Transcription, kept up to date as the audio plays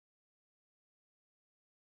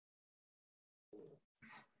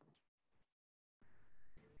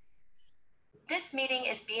This meeting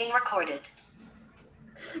is being recorded.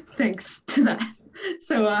 Thanks to that.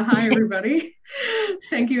 So hi, everybody.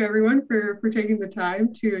 Thank you, everyone, for taking the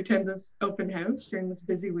time to attend this open house during this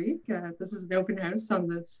busy week. This is an open house on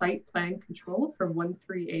the site plan control for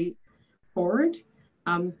 138 Forward.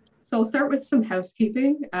 So I'll start with some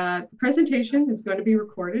housekeeping. The presentation is going to be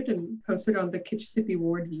recorded and posted on the Kitchissippi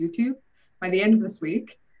Ward YouTube by the end of this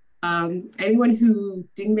week. Anyone who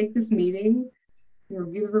didn't make this meeting,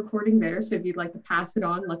 review the recording there. So if you'd like to pass it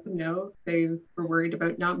on, let them know if they were worried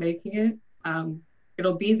about not making it.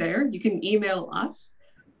 It'll be there. You can email us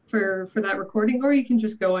for that recording, or you can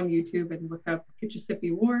just go on YouTube and look up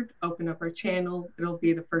Kitchissippi Ward, open up our channel. It'll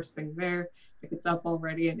be the first thing there if it's up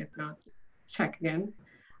already, and if not, just check again.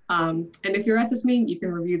 And if you're at this meeting, you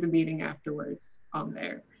can review the meeting afterwards on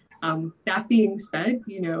there. That being said,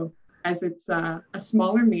 as it's a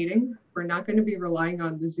smaller meeting, we're not going to be relying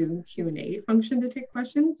on the Zoom Q&A function to take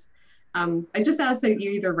questions. I just ask that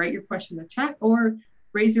you either write your question in the chat or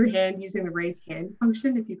raise your hand using the raise hand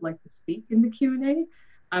function if you'd like to speak in the Q&A.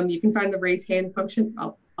 You can find the raise hand function.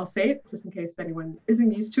 I'll say it just in case anyone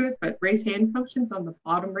isn't used to it, but raise hand functions on the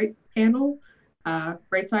bottom right panel,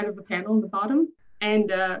 right side of the panel on the bottom.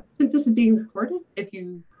 And since this is being recorded, if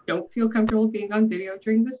you don't feel comfortable being on video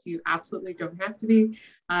during this, you absolutely don't have to be.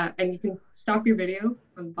 And you can stop your video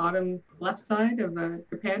on the bottom left side of the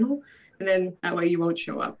panel, and then that way you won't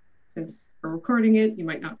show up. Since we're recording it, you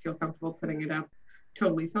might not feel comfortable putting it up.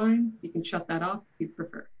 Totally fine. You can shut that off if you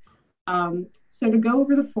prefer. So to go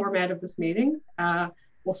over the format of this meeting,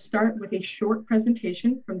 we'll start with a short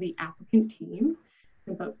presentation from the applicant team,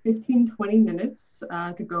 about 15-20 minutes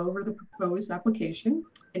to go over the proposed application.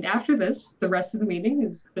 And after this, the rest of the meeting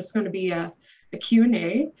is just going to be a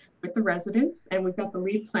Q&A with the residents. And we've got the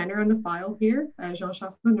lead planner on the file here,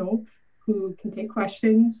 Jean-Jacques Bonneau, who can take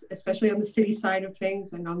questions, especially on the city side of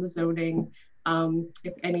things and on the zoning,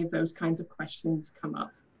 if any of those kinds of questions come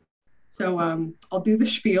up. So I'll do the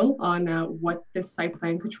spiel on what this site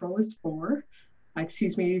plan control is for.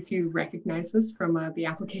 Excuse me if you recognize this from the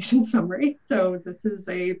application summary. So this is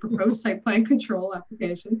a proposed site plan control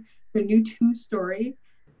application for a new 2-story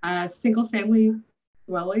single family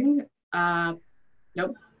dwelling.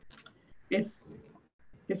 Nope.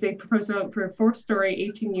 It's a proposal for a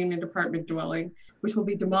 4-story 18-unit apartment dwelling, which will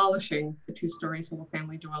be demolishing the 2-story single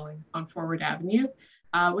family dwelling on Forward Avenue,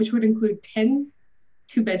 which would include 10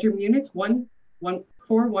 2-bedroom units, 4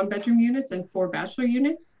 1-bedroom units, and 4 bachelor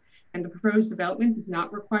units. And the proposed development does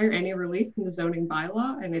not require any relief from the zoning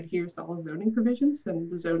bylaw and adheres to all zoning provisions. And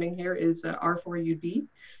the zoning here is R4UD.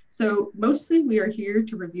 So mostly we are here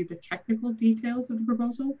to review the technical details of the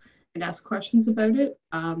proposal and ask questions about it.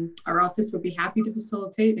 Our office would be happy to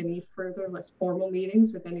facilitate any further, less formal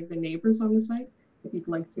meetings with any of the neighbors on the site if you'd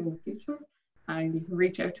like to in the future. And you can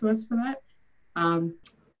reach out to us for that.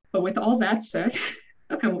 But with all that said,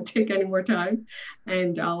 I won't take any more time,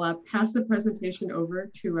 and I'll pass the presentation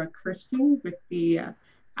over to Kirsten with the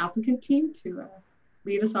applicant team to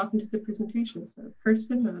lead us off into the presentation. So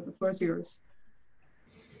Kirsten, the floor is yours.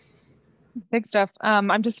 Thanks, Steph.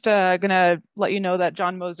 I'm just gonna let you know that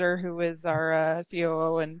John Moser, who is our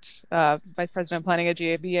COO and Vice President of Planning at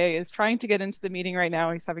GABA, is trying to get into the meeting right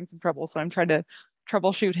now. He's having some trouble, so I'm trying to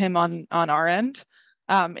troubleshoot him on our end.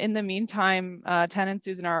 In the meantime, Tan and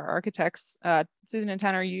Susan are our architects. Susan and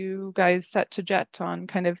Tan, are you guys set to jet on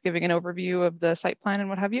kind of giving an overview of the site plan and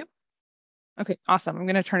what have you? Okay, awesome. I'm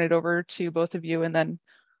going to turn it over to both of you, and then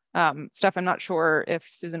Steph, I'm not sure if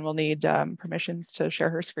Susan will need permissions to share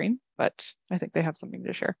her screen, but I think they have something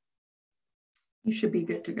to share. You should be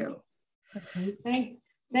good to go. Okay,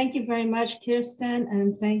 thank you very much, Kirsten,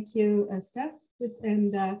 and thank you, Steph,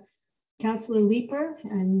 and Councillor Leeper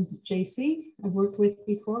and JC, I've worked with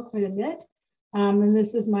before quite a bit. And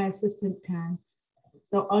this is my assistant, Tan.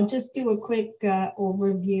 So I'll just do a quick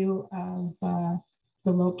overview of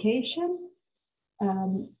the location.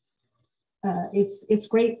 It's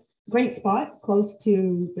great spot, close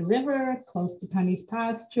to the river, close to Penny's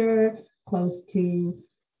pasture, close to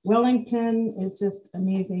Wellington. It's just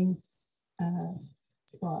amazing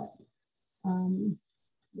spot.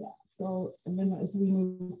 Yeah, so and then as we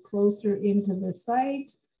move closer into the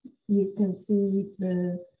site, you can see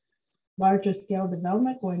the larger scale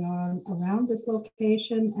development going on around this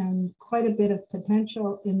location and quite a bit of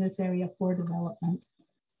potential in this area for development.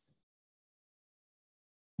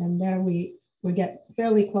 And there we get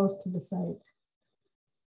fairly close to the site.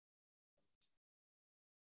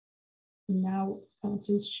 Now I'll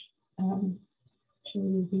just show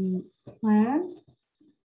you the plan.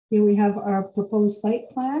 Here we have our proposed site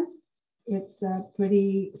plan. It's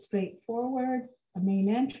pretty straightforward, a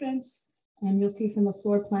main entrance, and you'll see from the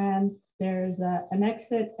floor plan, There's an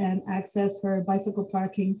exit and access for bicycle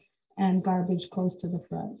parking and garbage close to the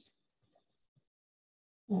front.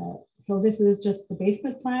 So this is just the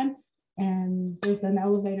basement plan, and there's an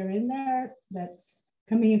elevator in there that's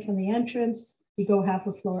coming in from the entrance. You go half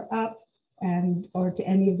a floor up and or to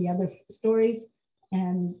any of the other stories,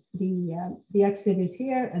 and the exit is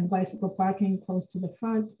here, and bicycle parking close to the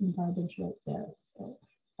front and garbage right there. So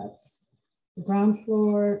that's the ground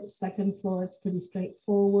floor. Second floor, it's pretty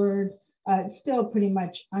straightforward. It's still pretty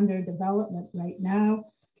much under development right now.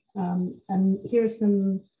 And here's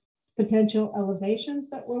some potential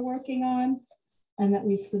elevations that we're working on and that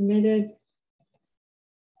we've submitted.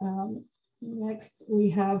 Next, we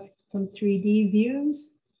have some 3D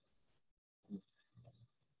views.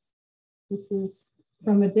 This is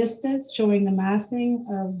from a distance showing the massing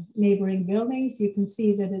of neighboring buildings. You can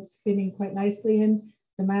see that it's fitting quite nicely in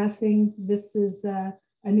the massing. This is a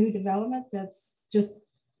new development that's just,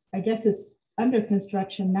 I guess it's under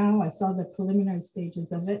construction now. I saw the preliminary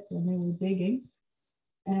stages of it when they were digging.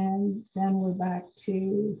 And then we're back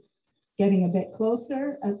to getting a bit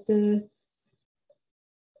closer at the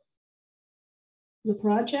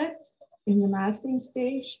project in the massing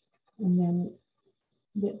stage, and then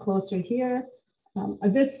a bit closer here.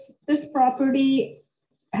 This property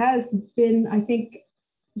has been, I think,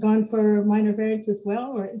 gone for minor variance as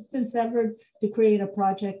well, or it's been severed to create a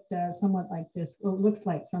project somewhat like this. Well, it looks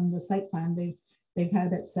like from the site plan, they've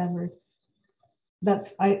had it severed.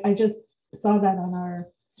 That's, I just saw that on our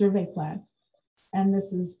survey plan. And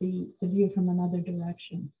this is the view from another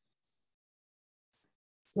direction.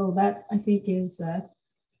 So that I think is,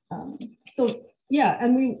 so yeah,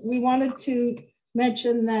 and we wanted to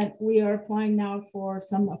mention that we are applying now for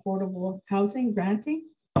some affordable housing granting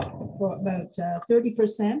for about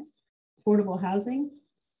 30% affordable housing,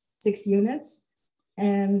 6 units,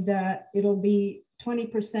 and it'll be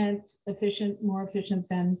 20% efficient, more efficient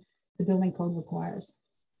than the building code requires.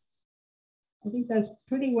 I think that's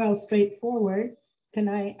pretty well straightforward. Can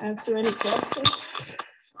I answer any questions?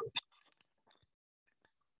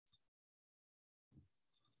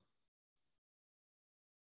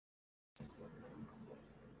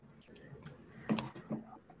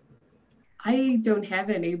 I don't have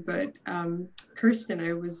any, but Kirsten,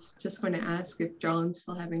 I was just going to ask if John's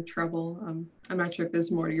still having trouble. I'm not sure if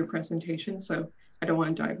there's more to your presentation, so I don't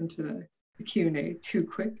want to dive into the Q&A too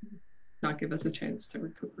quick, not give us a chance to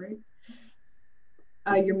recuperate.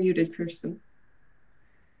 You're muted, Kirsten.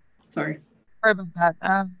 Sorry. Sorry about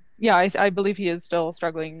that. Yeah, I believe he is still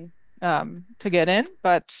struggling to get in,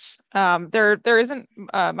 but there isn't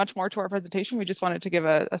much more to our presentation. We just wanted to give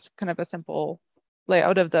a kind of a simple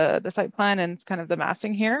layout of the site plan and kind of the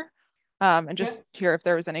massing here, and just hear if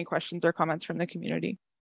there was any questions or comments from the community.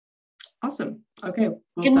 Awesome. Okay,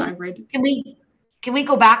 we'll dive right. Can we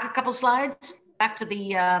go back a couple slides back to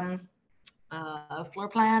the floor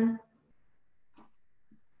plan?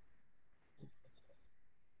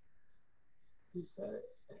 Sorry.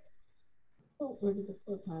 Oh, where did the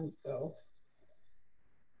floor plans go?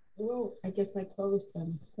 Oh, I guess I closed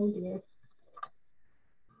them. Oh dear.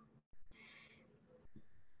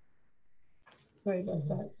 Sorry about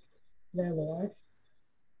that. There they are.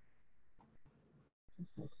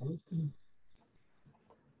 So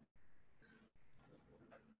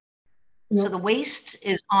the waste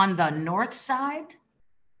is on the north side?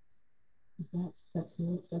 Is that's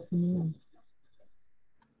the new one.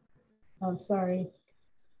 Oh, sorry.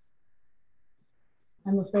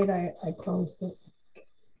 I'm afraid I closed it.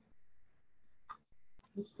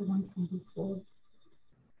 It's the one from before.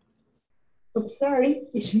 Oops, sorry.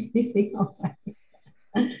 You should be seeing all my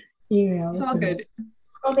emails. It's all good.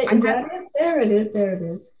 Oh, is that it? There it is. There it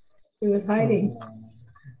is. It was hiding.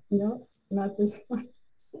 No, not this one.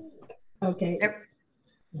 Okay.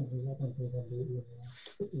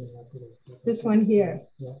 This one here.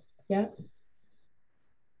 Yeah.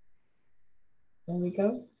 There we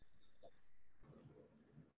go.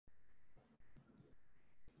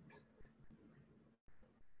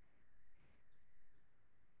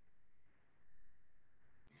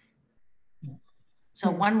 So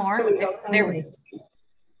one more. Is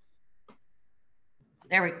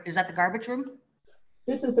that the garbage room?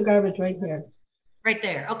 This is the garbage right here. Right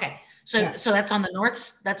there. Okay. So so that's on the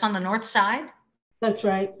north side? That's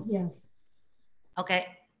right. Yes. Okay.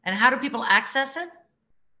 And how do people access it?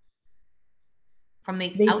 From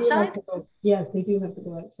the outside? Yes, they do have to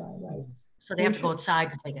go outside, right? So they have to go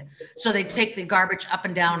outside to take it. So they take the garbage up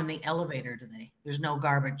and down in the elevator, do they? There's no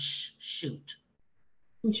garbage chute.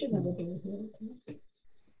 We should have a door here.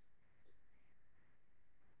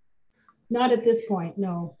 Not at this point,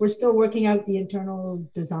 no. We're still working out the internal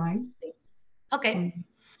design. Okay.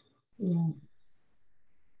 Yeah.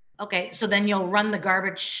 Okay, so then you'll run the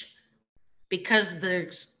garbage because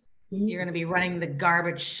you're going to be running the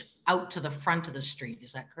garbage out to the front of the street.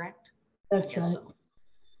 Is that correct? That's Yes, right. so.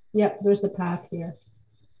 Yep, there's a path here.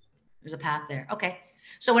 There's a path there. Okay.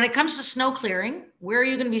 So when it comes to snow clearing, where are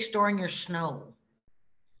you going to be storing your snow?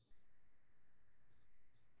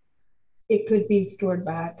 It could be stored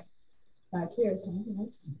back here.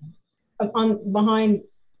 On behind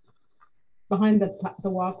the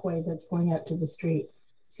walkway that's going out to the street.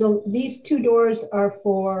 So these two doors are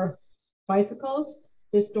for bicycles.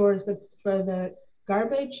 This door is for the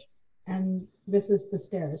garbage, and this is the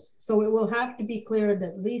stairs. So it will have to be cleared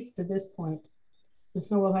at least to this point. The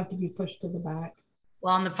snow will have to be pushed to the back.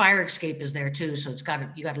 Well, and the fire escape is there too, so you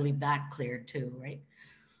got to leave that cleared too, right?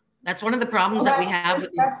 That's one of the problems that we have.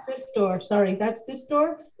 That's this door. Sorry, that's this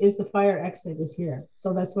door. Is the fire exit is here.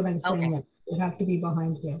 So that's what I'm saying. Okay. It have to be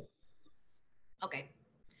behind here. Okay.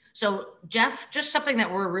 So Jeff, just something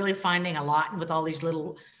that we're really finding a lot with all these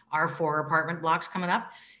little R4 apartment blocks coming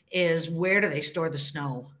up is where do they store the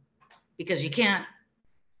snow? Because you can't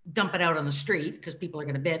dump it out on the street because people are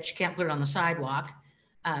going to bitch. You can't put it on the sidewalk.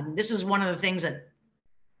 This is one of the things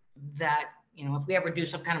that you know, if we ever do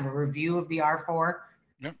some kind of a review of the R4,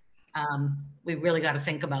 yep. We really got to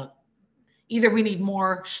think about either we need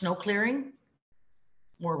more snow clearing,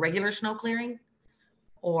 more regular snow clearing,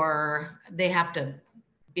 or they have to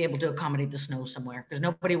be able to accommodate the snow somewhere because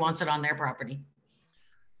nobody wants it on their property.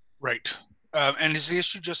 Right. And is the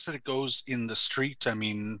issue just that it goes in the street? I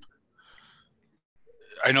mean,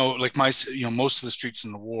 I know like most of the streets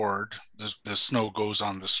in the ward, the snow goes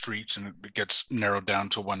on the street and it gets narrowed down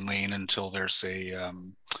to one lane until there's a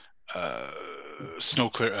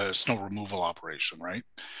snow removal operation, right?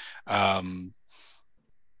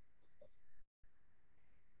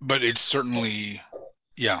 But it's certainly,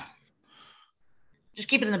 yeah. Just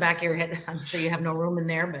keep it in the back of your head. I'm sure you have no room in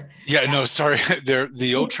there, but. Yeah, no, sorry.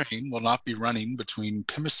 The O train will not be running between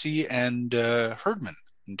Pimsey and Herdman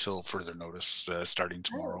until further notice, starting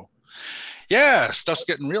tomorrow. Yeah, stuff's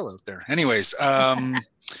getting real out there. Anyways,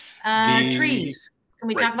 trees. Can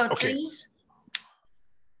we talk about trees?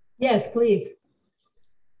 Yes, please.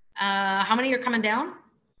 How many are coming down?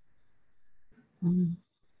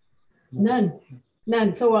 None.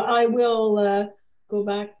 So I will go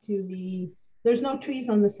back to there's no trees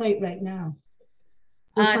on the site right now.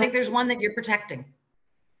 I think there's one that you're protecting.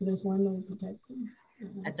 There's one that we're protecting.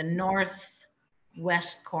 At the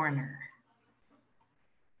northwest corner.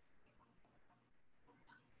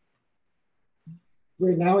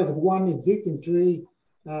 Right now it's one existing tree,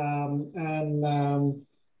 from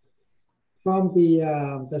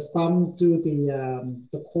the stump to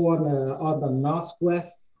the corner on the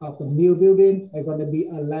northwest of the new building are going to be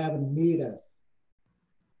 11 meters.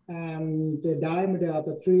 And the diameter of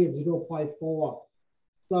the tree is 0.4.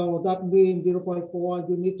 So that means 0.4,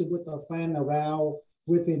 you need to put a fan around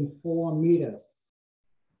within 4 meters.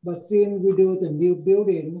 But since we do the new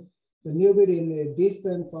building is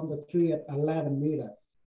distant from the tree at 11 meters.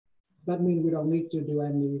 That means we don't need to do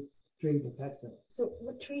any tree protection. So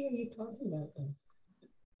what tree are you talking about then?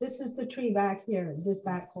 This is the tree back here, this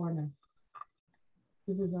back corner.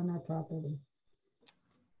 This is on our property.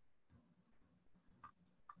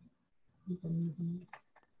 Because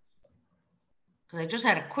I just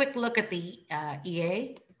had a quick look at the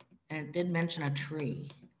EA and it did mention a tree.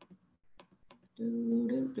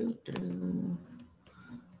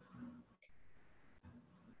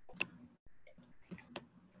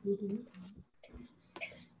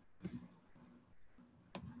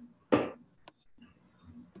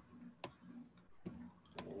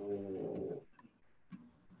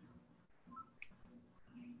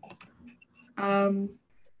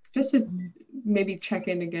 Just to maybe check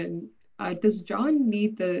in again, does John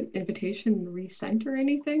need the invitation resent or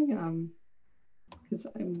anything? Because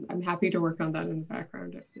I'm happy to work on that in the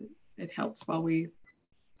background if it helps while we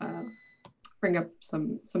bring up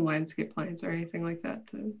some landscape plans or anything like that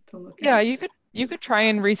to look at. Yeah, you could try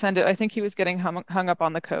and resend it. I think he was getting hung up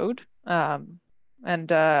on the code.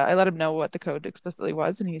 And I let him know what the code explicitly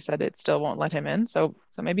was, and he said it still won't let him in. So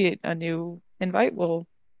maybe a new invite will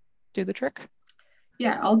do the trick.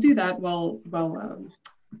 Yeah, I'll do that while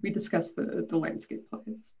we discuss the landscape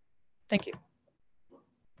plans. Thank you.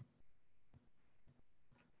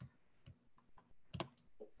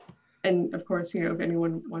 And of course, if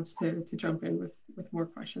anyone wants to jump in with more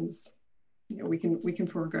questions, we can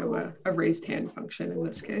forego a raised hand function in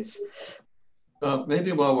this case.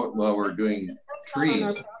 Maybe while we're doing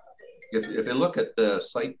trees, if you look at the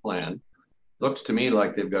site plan, looks to me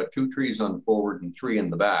like they've got 2 trees on forward and 3 in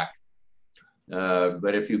the back.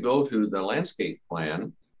 But if you go to the landscape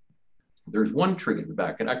plan, there's one tree in the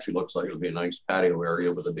back. It actually looks like it'll be a nice patio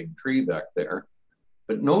area with a big tree back there,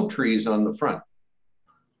 but no trees on the front.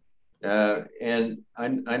 And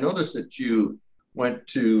I noticed that you went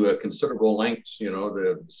to considerable lengths, you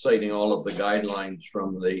know, citing all of the guidelines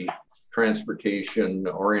from the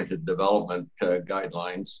transportation-oriented development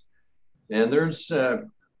guidelines. And there's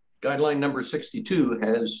guideline number 62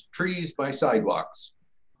 has trees by sidewalks.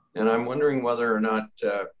 And I'm wondering whether or not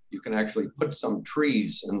you can actually put some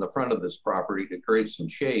trees in the front of this property to create some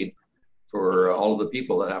shade for all of the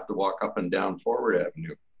people that have to walk up and down Forward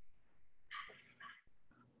Avenue.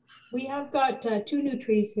 We have got 2 new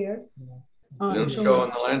trees here. It doesn't show on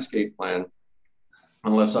the landscape plan,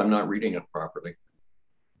 unless I'm not reading it properly.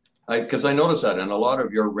 Because I noticed that in a lot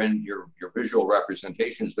of your visual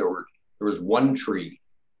representations, there was one tree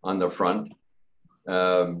on the front.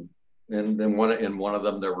 And then in one of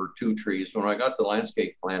them, there were 2 trees. When I got the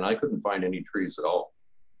landscape plan, I couldn't find any trees at all.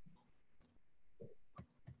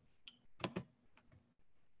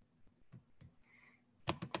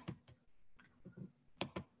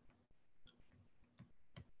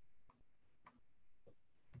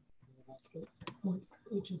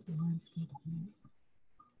 Which is the landscape plan.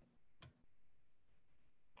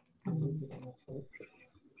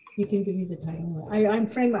 You can give me the title. I'm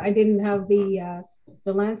afraid I didn't have the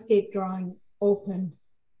landscape drawing open.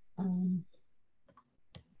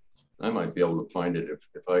 I might be able to find it if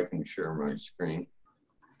I can share my screen.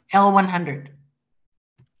 L100.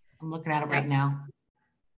 I'm looking at it right now.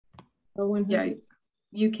 L100. Yeah,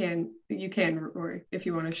 you can, or if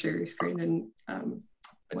you want to share your screen, and I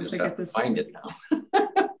once just I have get to this, find it now.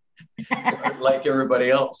 Like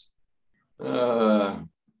everybody else. I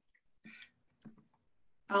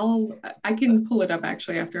can pull it up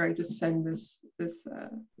actually after I just send this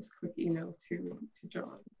quick email to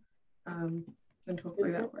John, and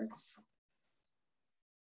hopefully that works.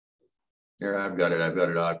 Here, I've got it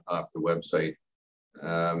off the website.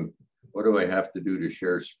 What do I have to do to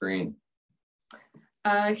share screen?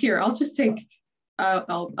 Here, I'll just take.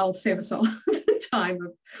 I'll save us all the time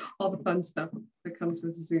of all the fun stuff that comes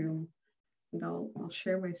with Zoom, and I'll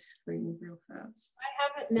share my screen real fast. I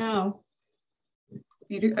have it now.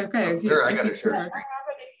 You do? Okay. Sure, I got to share. I have it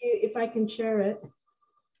if I can share it.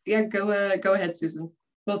 Yeah, go ahead, Susan.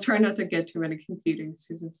 We'll try not to get too many competing,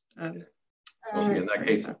 Susan's. Okay, in that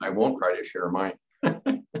case, I won't try to share mine.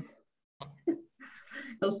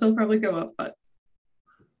 It'll still probably go up, but.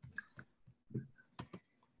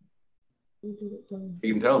 You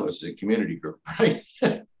can tell this is a community group, right?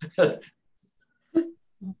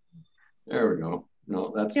 There we go.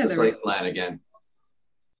 No, that's the site plan again.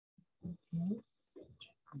 Okay.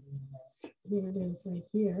 Here it is right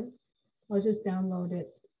here. I'll just download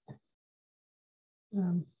it.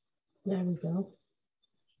 There we go.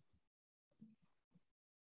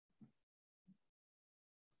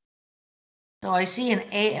 So I see an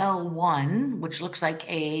AL1, which looks like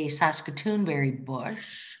a Saskatoonberry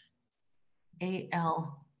bush.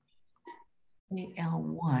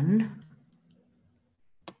 AL1.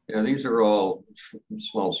 Yeah, these are all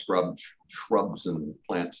small shrubs and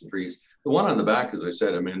plants and trees. The one on the back, as I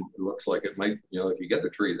said, I mean, it looks like it might, you know, if you get the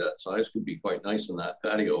tree that size, could be quite nice in that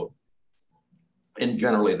patio. And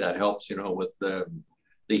generally that helps, you know, with the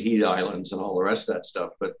heat islands and all the rest of that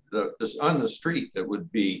stuff. But this on the street, it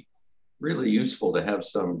would be really useful to have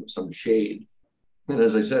some shade. And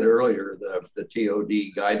as I said earlier, the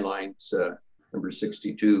TOD guidelines, number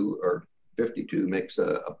 62 or 52 makes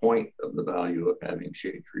a point of the value of having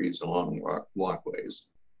shade trees along walkways.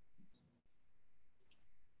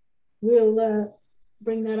 We'll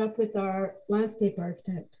bring that up with our landscape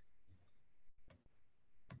architect.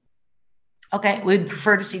 Okay, we'd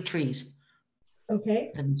prefer to see trees.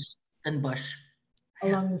 Okay. Than bush.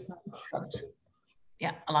 Along the side.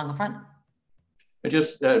 Yeah, along the front. I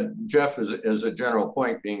just, Jeff, as a general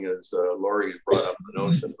point, being as Laurie's brought up the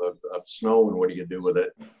notion of snow and what do you do with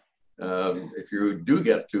it? If you do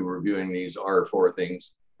get to reviewing these R4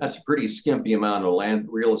 things, that's a pretty skimpy amount of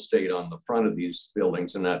real estate on the front of these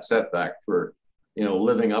buildings, and that setback for, you know,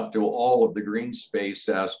 living up to all of the green space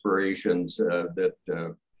aspirations that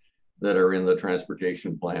are in the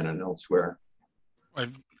transportation plan and elsewhere. I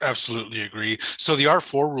absolutely agree. So the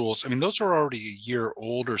R4 rules, I mean, those are already a year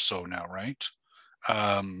old or so now, right?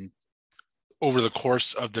 Over the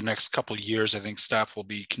course of the next couple of years, I think staff will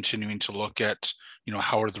be continuing to look at, you know,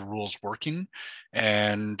 how are the rules working,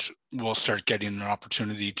 and we'll start getting an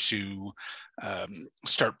opportunity to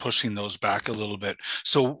start pushing those back a little bit.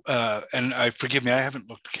 So, and forgive me, I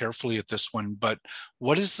haven't looked carefully at this one, but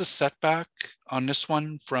what is the setback on this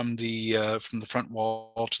one from the front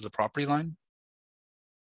wall to the property line?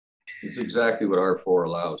 It's exactly what R4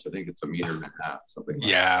 allows. I think it's 1.5 meters, something like that.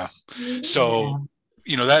 Yeah. So,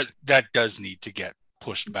 you know, that does need to get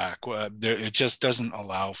pushed back. It just doesn't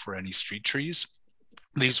allow for any street trees.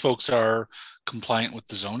 These folks are compliant with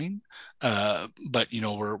the zoning, but you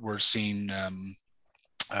know, we're seeing the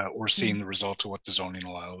result of what the zoning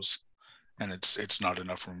allows, and it's not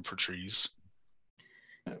enough room for trees.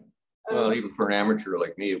 Well, even for an amateur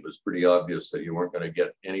like me, it was pretty obvious that you weren't going to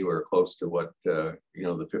get anywhere close to what you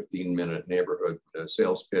know, the 15-minute neighborhood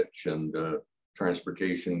sales pitch and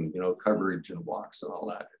transportation, you know, coverage and walks and all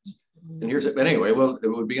that. And here's it. But anyway, well, it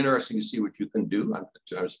would be interesting to see what you can do.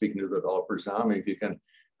 I'm speaking to the developers now. I mean, if you can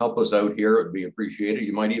help us out here, it would be appreciated.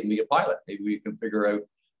 You might even be a pilot. Maybe we can figure out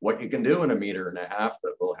what you can do in 1.5 meters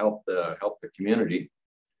that will help the community.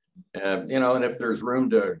 You know, and if there's room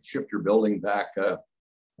to shift your building back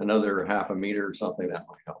another 0.5 meter or something, that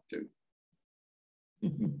might help too.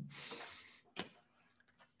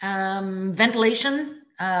 Ventilation,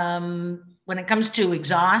 when it comes to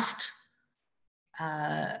exhaust,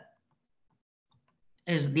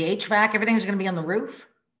 is the HVAC, everything's going to be on the roof?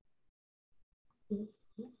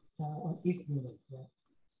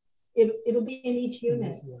 It'll be in each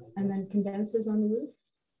unit, and then condensers on the roof.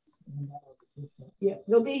 Yeah,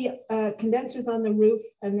 there'll be condensers on the roof,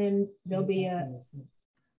 and then there'll be a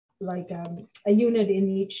unit in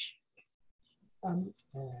each, an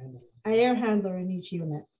air handler in each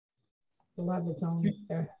unit. It'll have its own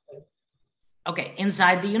air handler. Okay,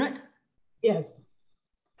 inside the unit? Yes.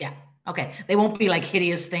 Yeah, okay. They won't be like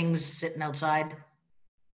hideous things sitting outside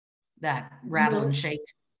that rattle and shake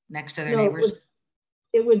next to their neighbors?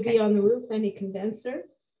 It would be on the roof, any condenser.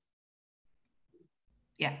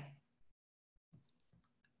 Yeah.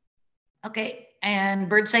 Okay, and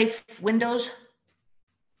bird safe windows?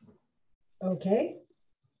 Okay.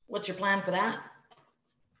 What's your plan for that?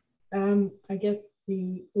 I guess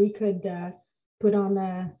we could put on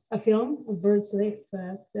a film, a bird safe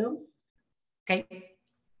film. Okay.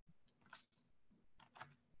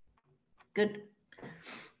 Good.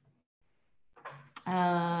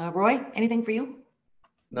 Roy, anything for you?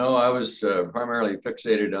 No, I was primarily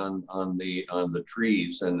fixated on the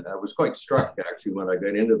trees, and I was quite struck actually when I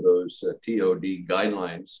got into those TOD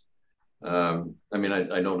guidelines. I mean,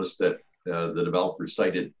 I noticed that the developer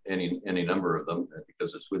cited any number of them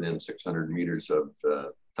because it's within 600 meters of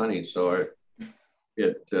tonnage. So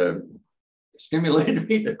it stimulated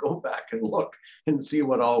me to go back and look and see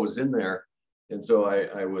what all was in there. And so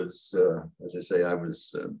I was, as I say, I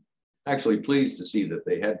was actually pleased to see that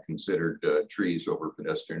they had considered trees over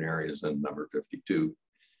pedestrian areas in number 52.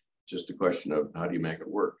 Just a question of how do you make it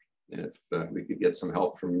work? And if we could get some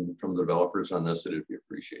help from the developers on this, it'd be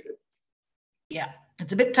appreciated. Yeah,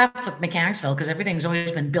 it's a bit tough with Mechanicsville because everything's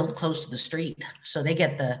always been built close to the street. So they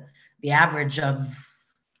get the average of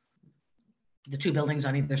the two buildings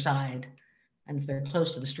on either side. And if they're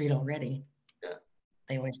close to the street already, yeah,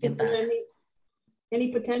 they always get that. Is there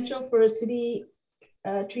any potential for city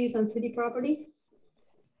trees on city property?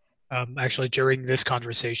 Actually, during this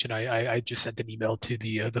conversation, I just sent an email to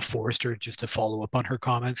the forester just to follow up on her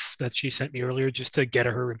comments that she sent me earlier, just to get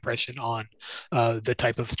her impression on the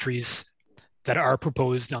type of trees that are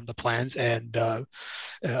proposed on the plans, and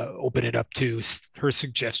open it up to her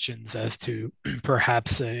suggestions as to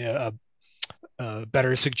perhaps a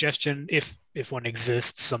better suggestion, if one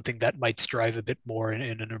exists, something that might strive a bit more in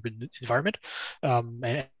an urban environment.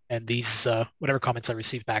 And these whatever comments I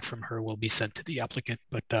receive back from her will be sent to the applicant.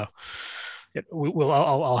 But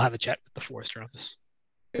I'll have a chat with the forester on this.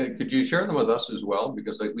 Could you share them with us as well?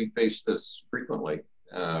 Because we face this frequently.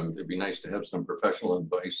 It'd be nice to have some professional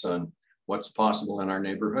advice on what's possible in our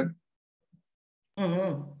neighborhood.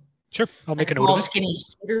 Mm-hmm. Sure, I'll make a note of it. Skinny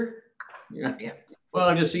cedar. Yeah.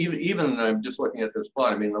 Well, just even I'm just looking at this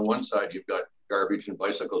plot. I mean, on one side you've got garbage and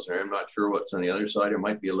bicycles there. I'm not sure what's on the other side. It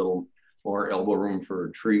might be a little more elbow room for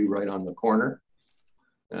a tree right on the corner.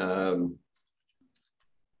 You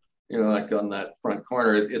know, like on that front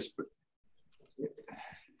corner,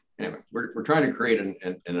 anyway, we're trying to create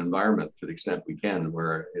an environment to the extent we can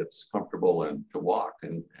where it's comfortable and to walk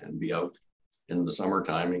and be out in the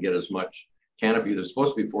summertime and get as much canopy. There's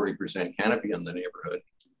supposed to be 40% canopy in the neighborhood.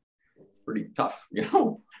 Pretty tough, you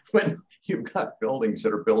know, when you've got buildings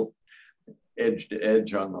that are built edge to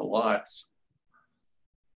edge on the lots.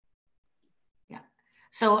 Yeah.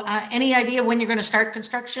 So any idea when you're going to start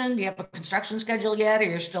construction? Do you have a construction schedule yet, or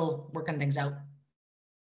you're still working things out?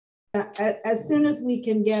 As soon as we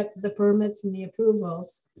can get the permits and the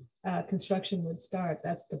approvals, construction would start.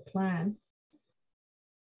 That's the plan.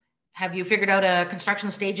 Have you figured out a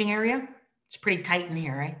construction staging area? It's pretty tight in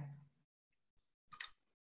here, right?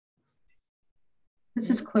 This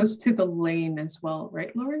is close to the lane as well,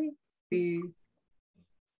 right, Lori?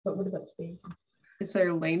 But what about staging? Is there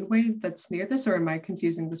a laneway that's near this, or am I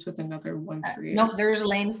confusing this with another 138? No, there's a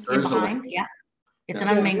lane in There's a behind. lane. Yeah. It's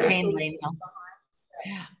Yeah. an unmaintained lane though.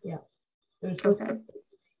 Yeah. There's Okay.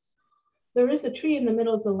 there is a tree in the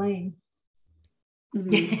middle of the lane.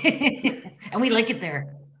 Mhm. And we like it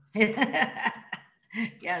there.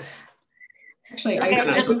 Yes. Actually, Okay,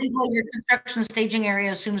 I just think leave your construction staging area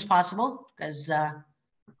as soon as possible because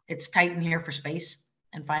it's tight in here for space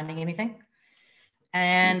and finding anything.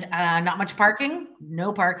 And not much parking,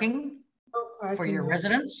 no parking No for your parking,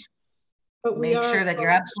 residents. but we Make are sure that you're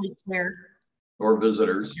close- absolutely clear. Or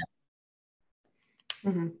visitors.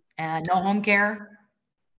 Mhm. And no home care,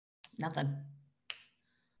 nothing.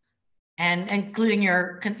 And including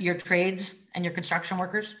your trades and your construction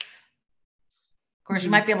workers. Of course, you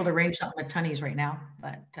Mhm. might be able to arrange something with Tunnies right now,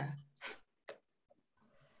 but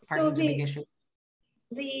So parking's a big issue.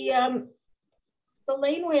 the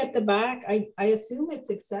laneway at the back, I assume it's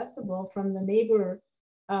accessible from the neighbor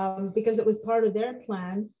because it was part of their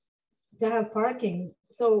plan to have parking.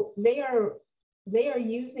 So they are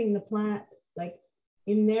using the plant, like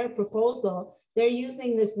in their proposal, they're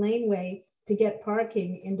using this laneway to get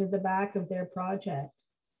parking into the back of their project.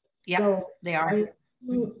 Yeah, So they are. I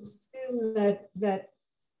assume that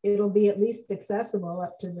it'll be at least accessible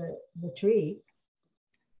up to the tree.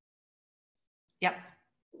 Yep.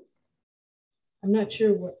 I'm not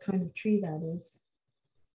sure what kind of tree that is.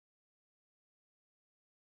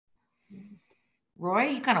 Roy,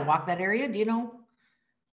 you kind of walk that area, do you know?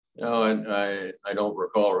 No, I don't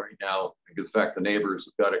recall right now. In fact, the neighbors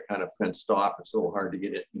have got it kind of fenced off. It's a little hard to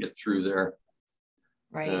get through there.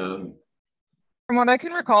 Right. From what I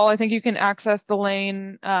can recall, I think you can access the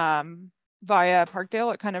lane via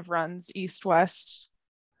Parkdale. It kind of runs east-west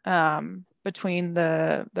between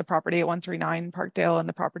the property at 139 Parkdale and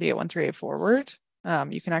the property at 138 Forward.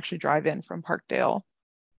 You can actually drive in from Parkdale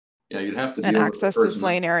Yeah, you'd have to and deal access with the this person.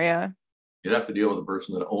 lane area. You'd have to deal with the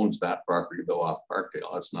person that owns that property though off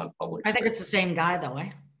Parkdale. That's not public. I think it's the same guy though, eh?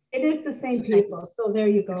 It is the same It's the same- people, so there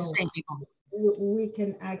you go. It's the same people. We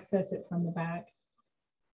can access it from the back.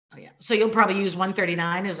 Oh yeah. So you'll probably use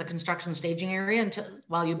 139 as a construction staging area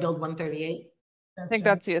while you build 138. I think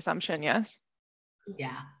that's the assumption, yes.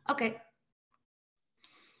 Yeah. Okay.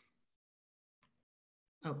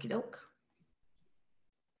 Okie doke.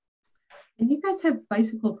 And you guys have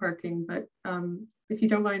bicycle parking, but if you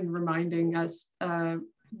don't mind reminding us,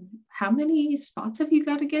 how many spots have you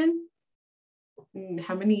got again? And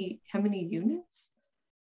how many units?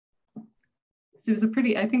 So it was a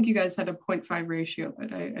pretty, I think you guys had a 0.5 ratio,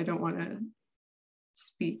 but I don't want to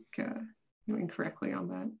speak incorrectly on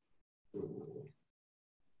that.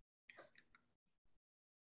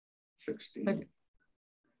 16.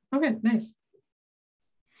 Okay, nice.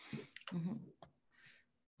 Mhm.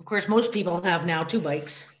 Of course, most people have now 2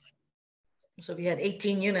 bikes. So if you had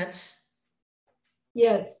 18 units,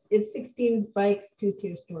 Yeah, it's 16 bikes,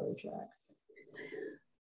 2-tier storage racks.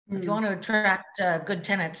 if you want to attract good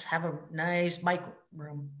tenants, have a nice bike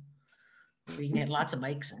room where you can get lots of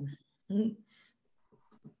bikes in. Mhm.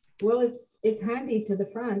 Well, it's handy to the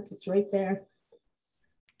front. It's right there.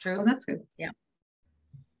 True. Oh, that's good. Yeah.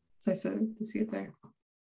 It's nice to see it there.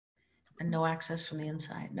 And no access from the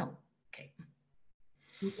inside. No. Okay.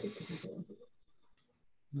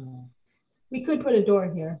 We could put a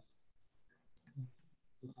door here.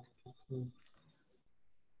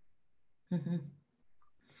 Mhm.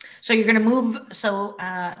 So you're going to move. So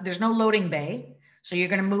there's no loading bay. So you're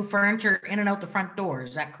going to move furniture in and out the front door.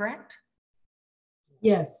 Is that correct?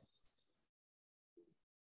 Yes.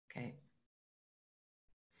 Okay.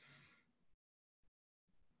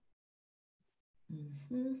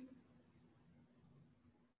 Mhm.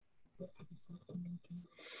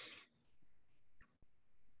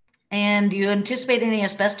 And do you anticipate any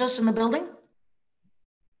asbestos in the building?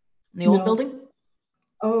 In the old No. building?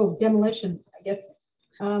 Oh, demolition, I guess.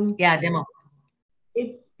 Yeah, demo.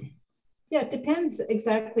 It depends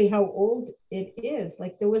exactly how old it is.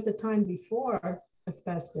 Like there was a time before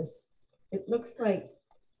asbestos. It looks like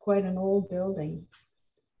quite an old building.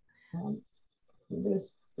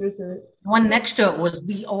 There's a One next to it was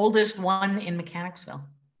the oldest one in Mechanicsville.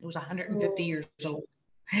 It was 150 years old.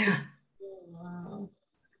 Yeah. wow.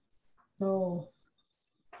 So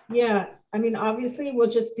yeah, I mean, obviously we'll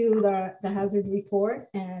just do the hazard report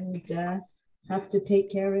and have to take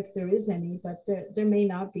care if there is any, but there may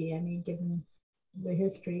not be any given the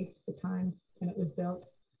history, the time when it was built.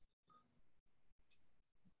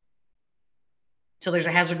 So there's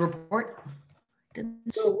a hazard report?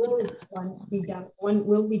 So will one be done? One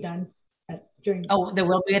will be done during. Oh, there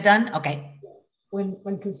will be a done? Okay.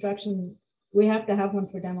 when construction, we have to have one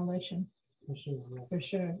for demolition, For sure, yes. for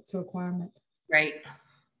sure. It's a requirement. Right.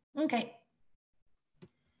 Okay. I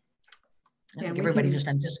Yeah, think we everybody can- just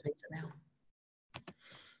anticipates it now.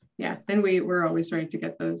 Yeah, and we're always trying to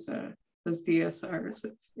get those DSRs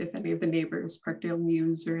if any of the neighbors, Parkdale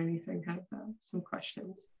Muse or anything, have some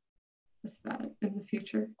questions with that in the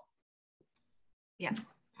future. Yeah.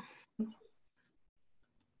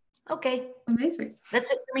 Okay, Amazing.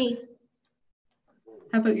 that's it for me.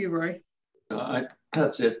 How about you, Roy?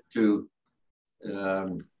 That's it too.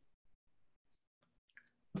 Good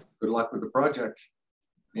luck with the project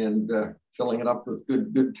and filling it up with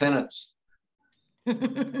good tenants. Maybe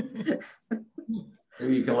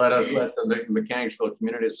you can let the Mechanicsville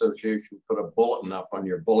Community Association put a bulletin up on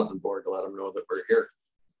your bulletin board to let them know that we're here.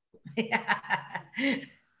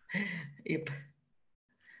 Yep.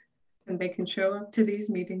 And they can show up to these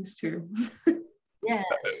meetings too. Yes,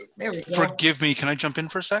 there we go. Forgive me, can I jump in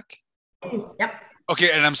for a sec? Please. Yep.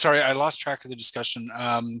 Okay, and I'm sorry, I lost track of the discussion.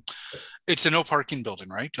 It's a no parking building,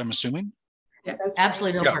 right? I'm assuming? Yeah, That's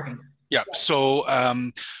Absolutely no Yeah. parking. Yeah, so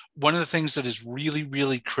one of the things that is really,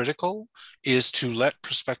 really critical is to let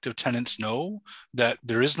prospective tenants know that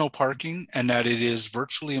there is no parking and that it is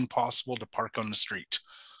virtually impossible to park on the street.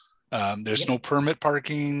 There's Yep. no permit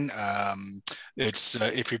parking. It's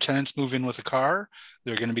if your tenants move in with a car,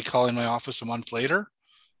 they're going to be calling my office a month later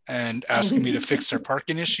and asking me to fix their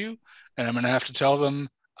parking issue. And I'm going to have to tell them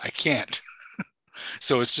I can't.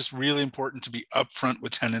 So it's just really important to be upfront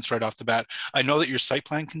with tenants right off the bat. I know that your site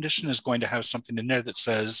plan condition is going to have something in there that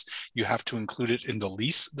says you have to include it in the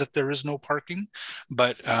lease that there is no parking,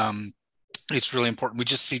 but it's really important. We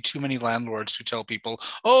just see too many landlords who tell people,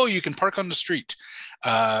 oh, you can park on the street.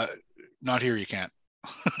 Not here, you can't.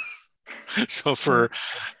 So for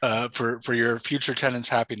your future tenants'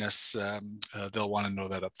 happiness, they'll want to know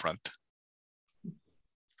that up front.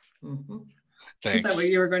 Mhm. is that what Thanks.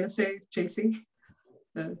 you were going to say, JC?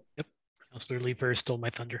 Councillor Leeper stole my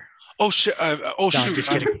thunder. Oh shit! No, I'm Shoot! just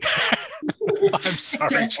kidding. I'm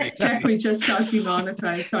sorry, Jack, JC. we just got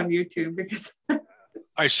demonetized on YouTube because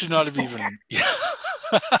I should not have even. Yeah.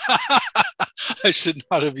 I should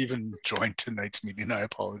not have even joined tonight's meeting. I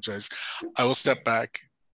apologize. I will step back.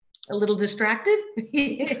 A little distracted?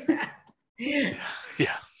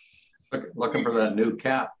 Yeah. Looking for that new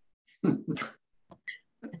cap.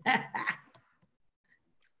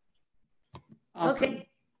 awesome. Okay,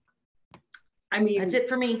 I mean, that's it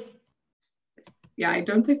for me. yeah, I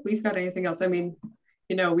don't think we've got anything else. I mean,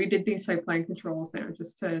 you know, we did these site plan controls now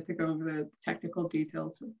just to go over the technical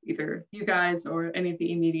details with either you guys or any of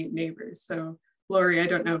the immediate neighbors. So Lori, I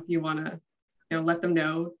don't know if you want to, you know, let them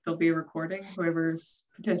know there'll be a recording, whoever's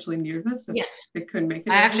potentially near this, if Yes, they couldn't make it.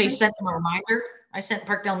 I actually early. sent them a reminder. I sent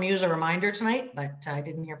Parkdale Muse a reminder tonight, but I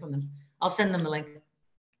didn't hear from them. I'll send them the link.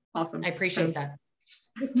 Awesome. I appreciate Sounds-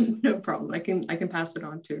 that. No problem. I can pass it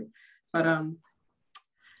on too. But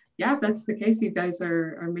yeah, if that's the case, you guys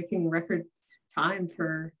are making record time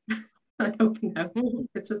for an open house,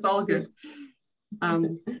 which is all good.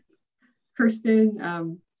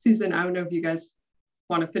 Kirsten, Susan, I don't know if you guys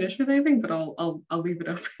want to finish with anything, but I'll leave it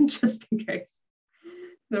open just in case.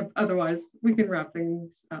 Otherwise, we can wrap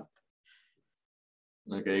things up.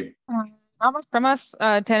 Okay. Not much from us.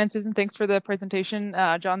 Tan and Susan, thanks for the presentation.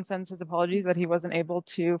 John sends his apologies that he wasn't able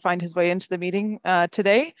to find his way into the meeting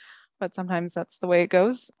today, but sometimes that's the way it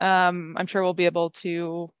goes. I'm sure we'll be able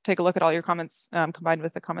to take a look at all your comments combined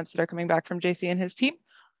with the comments that are coming back from JC and his team.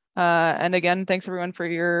 And again, thanks everyone for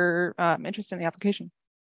your interest in the application.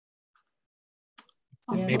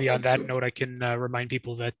 Yes. Maybe on that note, I can remind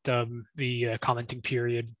people that the commenting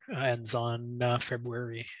period ends on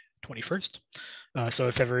February 21st. So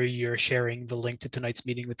if ever you're sharing the link to tonight's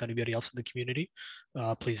meeting with anybody else in the community,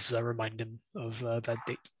 please remind them of that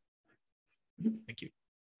date. Thank you.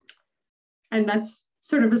 And that's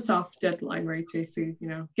sort of a soft deadline, right, JC? You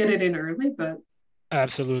know, get it in early, but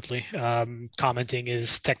Absolutely. Commenting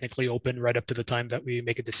is technically open right up to the time that we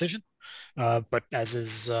make a decision. But as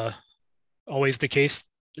is always the case,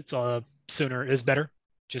 it's sooner is better,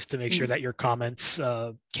 just to make sure that your comments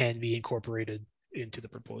can be incorporated into the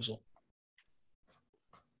proposal.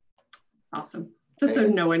 awesome. Just so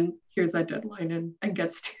no one hears that deadline and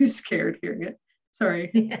gets too scared hearing it.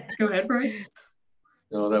 Sorry. Go ahead, Roy.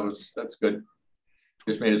 No, that's good.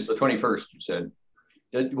 Just made it's the 21st, you said.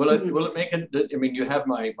 Will it make it? I mean, you have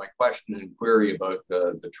my question and query about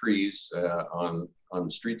the trees on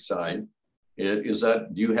the street side. Is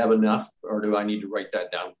that, do you have enough, or do I need to write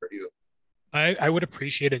that down for you? I would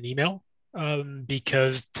appreciate an email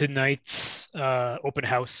because tonight's open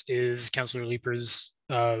house is Councillor Leeper's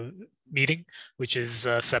meeting, which is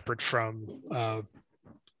separate from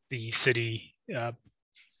the city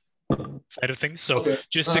side of things. So Okay.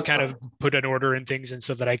 just to kind of put an order in things, and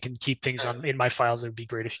so that I can keep things in my files, it would be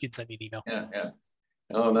great if you could send me an email. Yeah.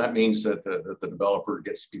 Oh, that means that the developer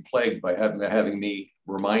gets to be plagued by having me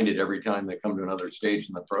reminded every time they come to another stage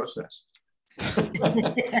in the process.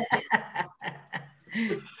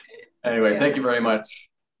 Anyway, thank you very much.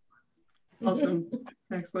 Awesome.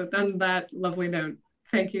 Excellent. On that lovely note,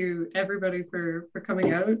 thank you everybody for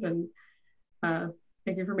coming out, and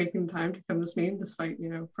thank you for making the time to come this meeting, despite, you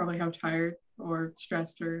know, probably how tired or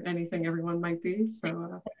stressed or anything everyone might be.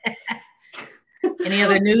 So Any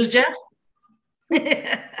other news, Jeff?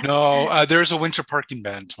 No, there's a winter parking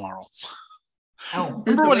ban tomorrow. Oh,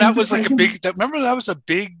 Remember when that was like a big, remember that was a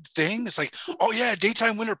big thing? It's like, oh yeah,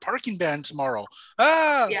 daytime winter parking ban tomorrow.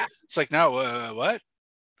 Ah, yeah. It's like, now, what?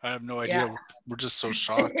 I have no idea. Yeah. We're just so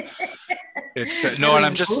shocked. It's no, and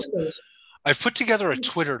I've put together a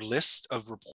Twitter list of reports